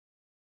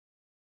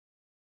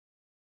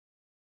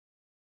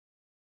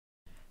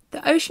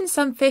The ocean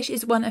sunfish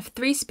is one of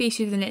 3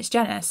 species within its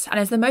genus and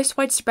is the most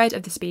widespread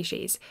of the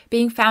species,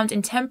 being found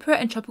in temperate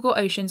and tropical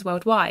oceans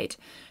worldwide.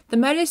 The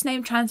molus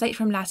name translates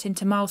from Latin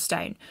to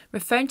milestone,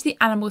 referring to the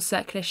animal's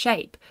circular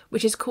shape,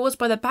 which is caused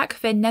by the back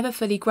fin never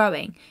fully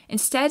growing.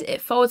 Instead,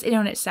 it folds in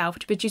on itself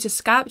to produce a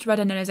scalloped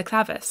rudder known as a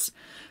clavus.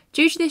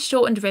 Due to this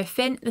shortened rear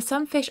fin, the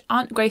sunfish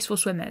aren't graceful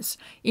swimmers,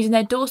 using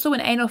their dorsal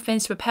and anal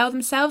fins to propel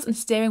themselves and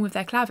steering with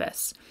their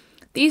clavus.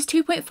 These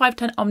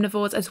 2.5-ton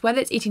omnivores, as well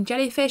as eating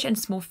jellyfish and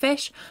small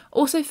fish,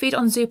 also feed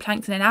on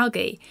zooplankton and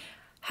algae.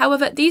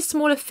 However, these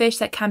smaller fish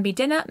that can be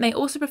dinner may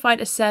also provide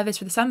a service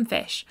for the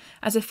sunfish,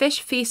 as the fish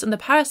feast on the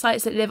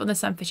parasites that live on the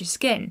sunfish's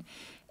skin.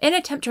 In an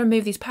attempt to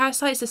remove these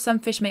parasites, the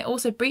sunfish may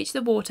also breach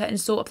the water and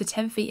soar up to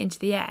 10 feet into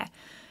the air.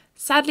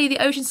 Sadly, the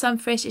ocean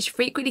sunfish is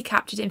frequently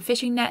captured in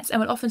fishing nets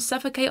and will often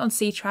suffocate on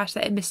sea trash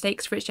that it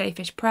mistakes for its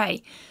jellyfish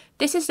prey.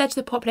 This has led to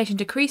the population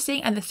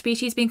decreasing and the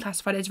species being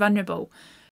classified as vulnerable.